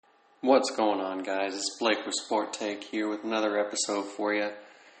What's going on, guys? It's Blake with Sport Take here with another episode for you.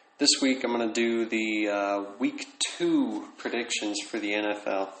 This week I'm going to do the Week 2 predictions for the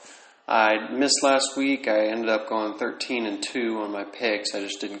NFL. I missed last week. I ended up going 13-2 on my picks. I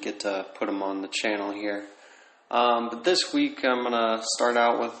just didn't get to put them on the channel here. But this week I'm going to start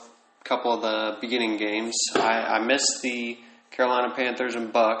out with a couple of the beginning games. I missed the Carolina Panthers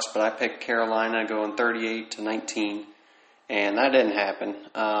and Bucks, but I picked Carolina going 38-19. And that didn't happen.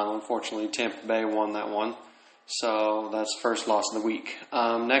 Unfortunately, Tampa Bay won that one. So that's the first loss of the week.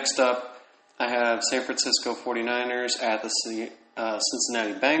 Next up, I have San Francisco 49ers at the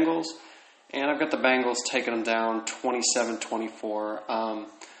Cincinnati Bengals. And I've got the Bengals taking them down 27-24.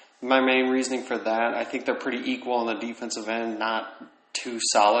 My main reasoning for that, I think they're pretty equal on the defensive end. Not too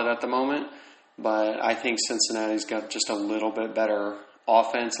solid at the moment. But I think Cincinnati's got just a little bit better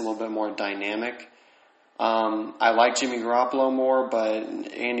offense, a little bit more dynamic. I like Jimmy Garoppolo more, but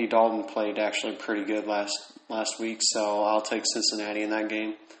Andy Dalton played actually pretty good last week, so I'll take Cincinnati in that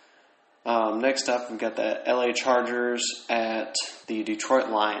game. Next up, we've got the LA Chargers at the Detroit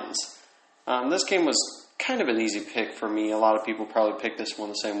Lions. This game was kind of an easy pick for me. A lot of people probably picked this one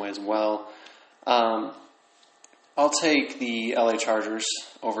the same way as well. I'll take the LA Chargers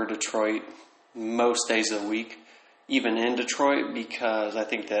over Detroit most days of the week, even in Detroit, because I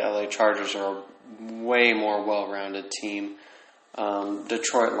think the LA Chargers are a way more well-rounded team.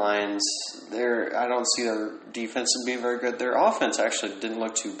 Detroit Lions, I don't see their defense as being very good. Their offense actually didn't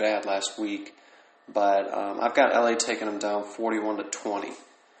look too bad last week, but I've got LA taking them down 41-20.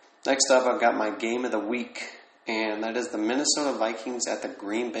 Next up, I've got my game of the week, and that is the Minnesota Vikings at the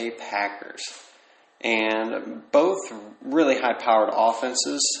Green Bay Packers. And both really high-powered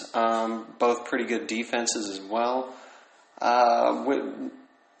offenses, both pretty good defenses as well.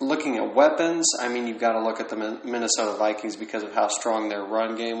 Looking at weapons, I mean, you've got to look at the Minnesota Vikings because of how strong their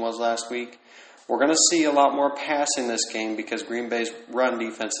run game was last week. We're going to see a lot more passing this game because Green Bay's run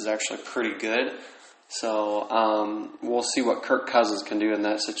defense is actually pretty good. So we'll see what Kirk Cousins can do in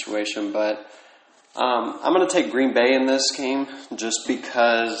that situation. But I'm going to take Green Bay in this game just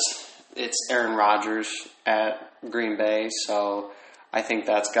because it's Aaron Rodgers at Green Bay. So I think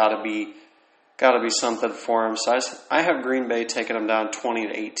that's got to be something for him. So I have Green Bay taking them down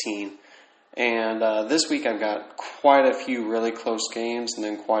 20-18. And this week I've got quite a few really close games and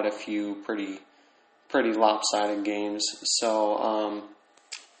then quite a few pretty lopsided games. So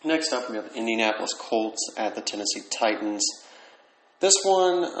next up we have the Indianapolis Colts at the Tennessee Titans. This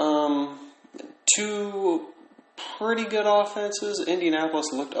one, two pretty good offenses.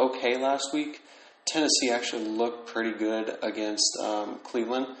 Indianapolis looked okay last week. Tennessee actually looked pretty good against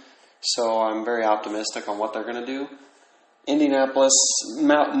Cleveland. So I'm very optimistic on what they're going to do. Indianapolis,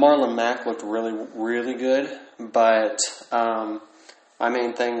 Marlon Mack looked really, really good. But my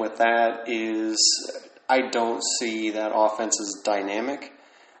main thing with that is I don't see that offense as dynamic.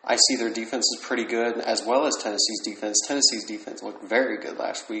 I see their defense is pretty good, as well as Tennessee's defense. Tennessee's defense looked very good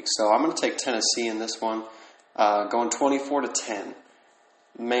last week. So I'm going to take Tennessee in this one, going 24-10.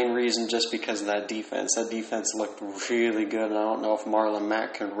 Main reason just because of that defense. That defense looked really good, and I don't know if Marlon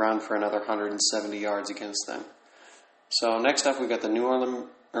Mack can run for another 170 yards against them. So next up, we've got the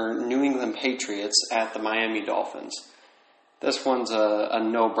New England Patriots at the Miami Dolphins. This one's a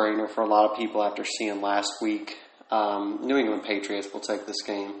no-brainer for a lot of people after seeing last week. New England Patriots will take this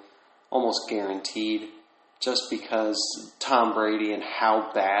game almost guaranteed, just because Tom Brady and how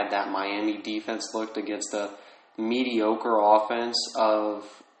bad that Miami defense looked against the mediocre offense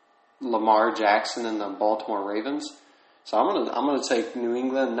of Lamar Jackson and the Baltimore Ravens. So I'm gonna take New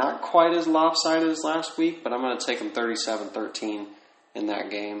England, not quite as lopsided as last week, but I'm gonna take them 37-13 in that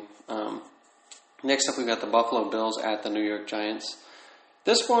game. Next up, we've got the Buffalo Bills at the New York Giants.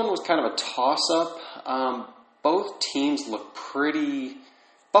 This one was kind of a toss-up. Both teams looked pretty.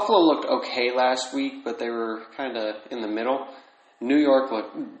 Buffalo looked okay last week, but they were kind of in the middle. New York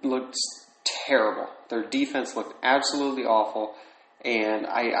looked terrible. Their defense looked absolutely awful, and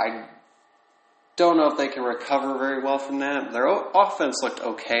I don't know if they can recover very well from that. Their offense looked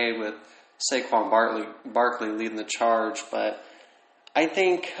okay with Saquon Barkley leading the charge, but I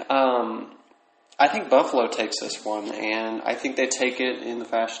think Buffalo takes this one, and I think they take it in the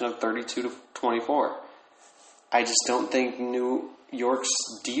fashion of 32-24. I just don't think New York's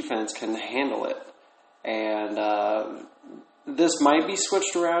defense can handle it, and this might be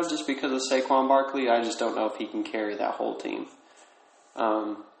switched around just because of Saquon Barkley. I just don't know if he can carry that whole team.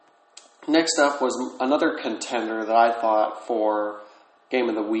 Next up was another contender that I thought for game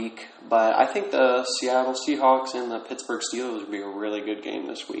of the week, but I think the Seattle Seahawks and the Pittsburgh Steelers would be a really good game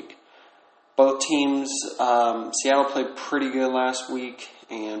this week. Both teams, Seattle played pretty good last week,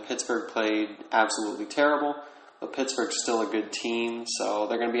 and Pittsburgh played absolutely terrible. But Pittsburgh's still a good team, so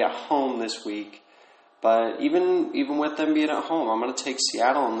they're going to be at home this week. But even with them being at home, I'm going to take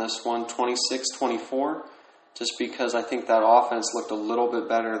Seattle in this one, 26-24, just because I think that offense looked a little bit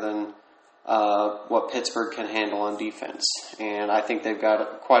better than what Pittsburgh can handle on defense. And I think they've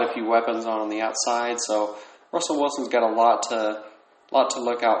got quite a few weapons on the outside, so Russell Wilson's got a lot to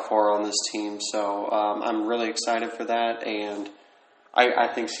look out for on this team. So I'm really excited for that, and I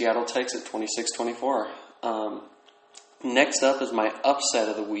think Seattle takes it 26-24. Next up is my upset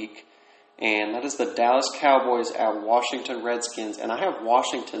of the week, and that is the Dallas Cowboys at Washington Redskins, and I have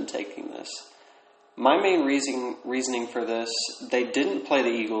Washington taking this. My main reasoning for this, they didn't play the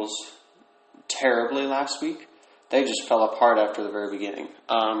Eagles terribly last week. They just fell apart after the very beginning.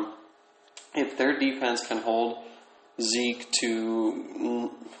 If their defense can hold Zeke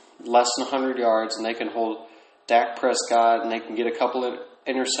to less than 100 yards, and they can hold Dak Prescott, and they can get a couple of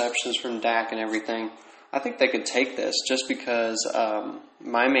interceptions from Dak and everything, I think they could take this, just because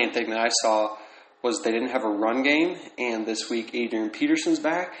my main thing that I saw was they didn't have a run game, and this week Adrian Peterson's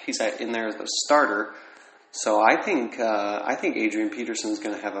back. He's in there as the starter. So I think Adrian Peterson's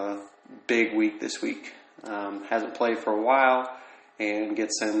going to have a big week this week. Hasn't played for a while and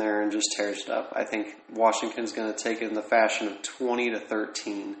gets in there and just tears it up. I think Washington's going to take it in the fashion of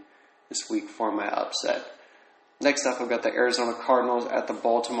 20-13 this week for my upset. Next up, I've got the Arizona Cardinals at the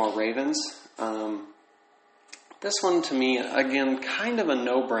Baltimore Ravens. This one, to me, again, kind of a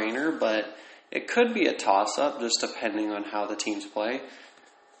no-brainer, but it could be a toss-up just depending on how the teams play.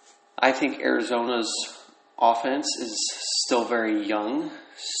 I think Arizona's offense is still very young,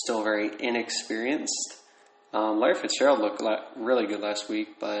 still very inexperienced. Larry Fitzgerald looked really good last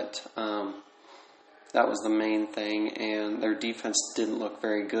week, but that was the main thing, and their defense didn't look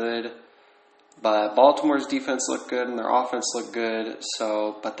very good. But Baltimore's defense looked good, and their offense looked good.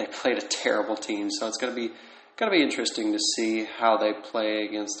 But they played a terrible team, so it's going to be interesting to see how they play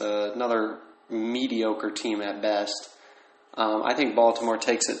against another mediocre team at best. I think Baltimore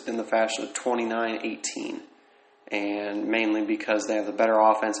takes it in the fashion of 29-18, and mainly because they have the better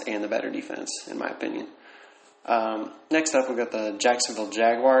offense and the better defense, in my opinion. Next up, we've got the Jacksonville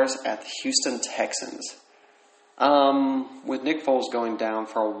Jaguars at the Houston Texans. With Nick Foles going down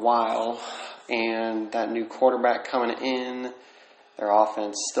for a while and that new quarterback coming in, their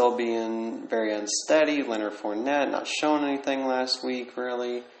offense still being very unsteady. Leonard Fournette not showing anything last week,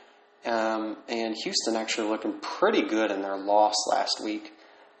 really. And Houston actually looking pretty good in their loss last week.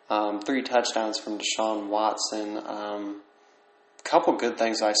 3 touchdowns from Deshaun Watson. Couple good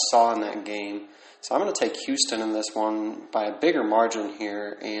things I saw in that game. So I'm going to take Houston in this one by a bigger margin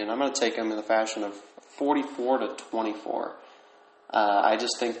here, and I'm going to take them in the fashion of 44-24. I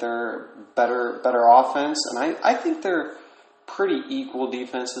just think they're better offense, and I think they're pretty equal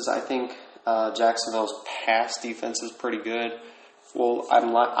defenses. I think Jacksonville's pass defense is pretty good. Well,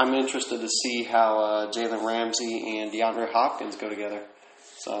 I'm interested to see how Jalen Ramsey and DeAndre Hopkins go together.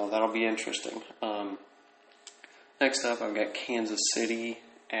 So that'll be interesting. Next up, I've got Kansas City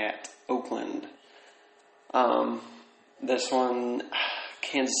at Oakland. This one,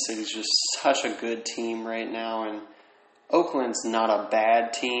 Kansas City's just such a good team right now, and Oakland's not a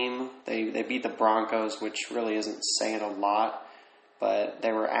bad team. They beat the Broncos, which really isn't saying a lot, but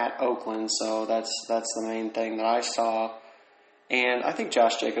they were at Oakland, so that's the main thing that I saw. And I think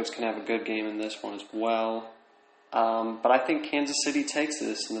Josh Jacobs can have a good game in this one as well. But I think Kansas City takes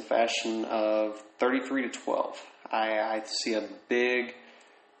this in the fashion of 33-12. I see a big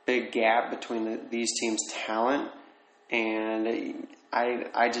gap between these teams' talent, and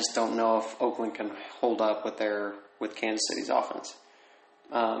I just don't know if Oakland can hold up with Kansas City's offense.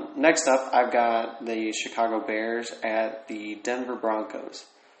 Next up, I've got the Chicago Bears at the Denver Broncos.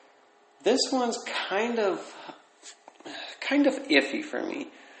 This one's kind of iffy for me.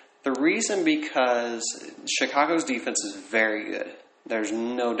 The reason because Chicago's defense is very good. There's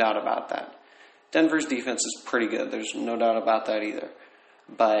no doubt about that. Denver's defense is pretty good. There's no doubt about that either.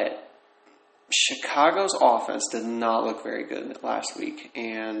 But Chicago's offense did not look very good last week,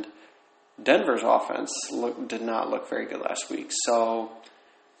 and Denver's offense did not look very good last week. So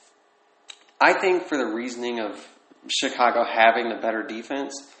I think for the reasoning of Chicago having the better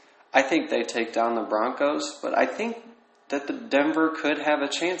defense, I think they take down the Broncos, but I think that the Denver could have a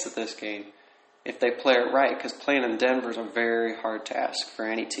chance at this game if they play it right, because playing in Denver is a very hard task for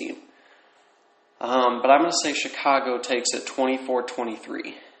any team. But I'm going to say Chicago takes it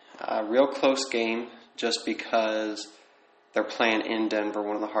 24-23. A real close game just because they're playing in Denver,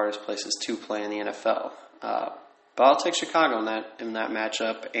 one of the hardest places to play in the NFL. But I'll take Chicago in that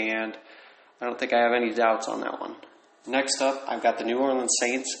matchup, and I don't think I have any doubts on that one. Next up, I've got the New Orleans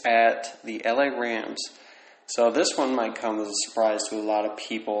Saints at the LA Rams. So this one might come as a surprise to a lot of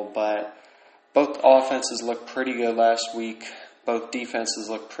people, but both offenses looked pretty good last week. Both defenses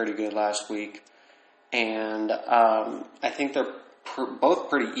looked pretty good last week. And I think they're both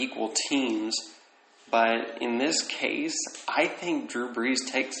pretty equal teams. But in this case, I think Drew Brees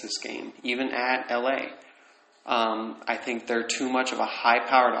takes this game, even at LA. I think they're too much of a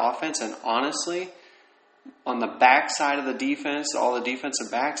high-powered offense, and honestly, on the backside of the defense, all the defensive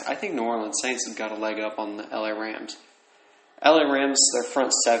backs, I think New Orleans Saints have got a leg up on the LA Rams. LA Rams, their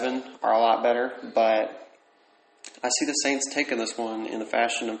front seven are a lot better, but I see the Saints taking this one in the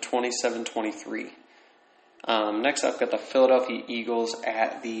fashion of 27-23. Next up, got the Philadelphia Eagles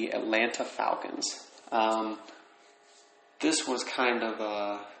at the Atlanta Falcons. This was kind of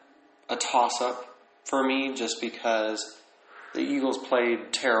a toss-up for me just because the Eagles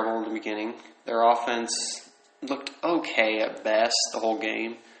played terrible in the beginning. Their offense looked okay at best the whole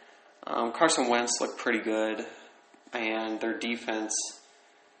game. Carson Wentz looked pretty good, and their defense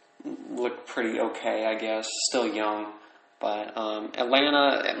looked pretty okay, I guess. Still young, but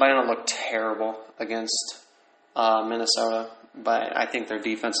Atlanta looked terrible against Minnesota, but I think their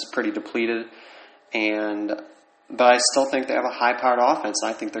defense is pretty depleted. But I still think they have a high-powered offense.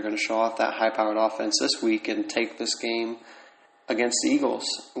 I think they're going to show off that high-powered offense this week and take this game against the Eagles,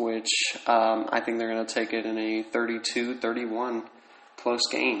 which I think they're going to take it in a 32-31 close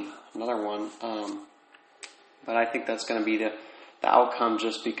game. Another one. But I think that's going to be the outcome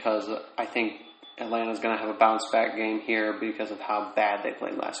just because I think Atlanta's going to have a bounce-back game here because of how bad they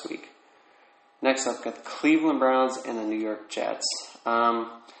played last week. Next up, got the Cleveland Browns and the New York Jets.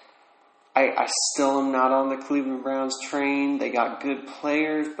 I still am not on the Cleveland Browns train. They got good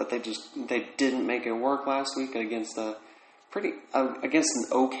players, but they didn't make it work last week against an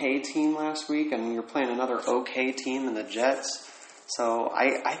okay team last week, and you're playing another okay team in the Jets. So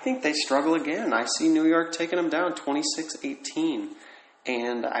I think they struggle again. I see New York taking them down 26-18,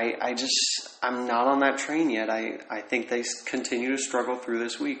 and I'm not on that train yet. I think they continue to struggle through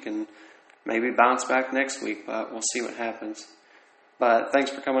this week and maybe bounce back next week, but we'll see what happens. But thanks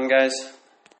for coming, guys.